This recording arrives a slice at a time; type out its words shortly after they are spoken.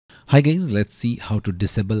Hi guys, let's see how to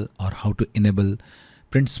disable or how to enable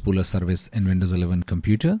print spooler service in Windows 11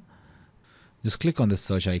 computer. Just click on the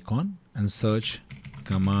search icon and search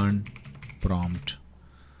command prompt.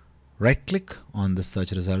 Right click on the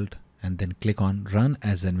search result and then click on run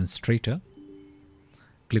as administrator.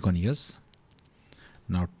 Click on yes.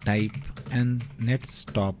 Now type net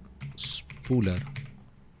stop spooler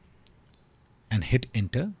and hit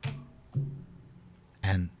enter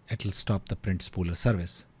and it will stop the print spooler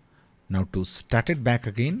service. Now to start it back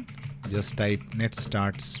again, just type net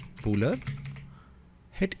start spooler,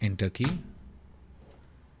 hit enter key,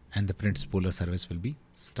 and the print spooler service will be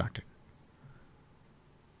started.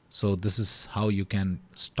 So this is how you can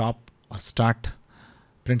stop or start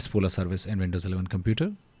print spooler service in Windows 11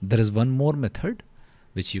 computer. There is one more method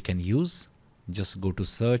which you can use. Just go to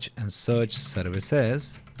search and search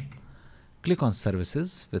services. Click on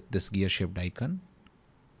services with this gear shaped icon.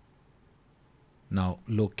 Now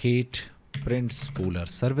locate print spooler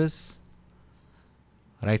service,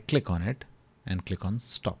 right click on it and click on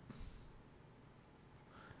stop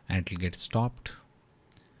and it will get stopped.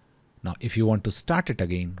 Now if you want to start it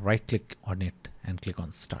again, right click on it and click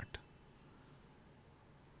on start.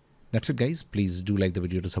 That's it guys. Please do like the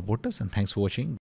video to support us and thanks for watching.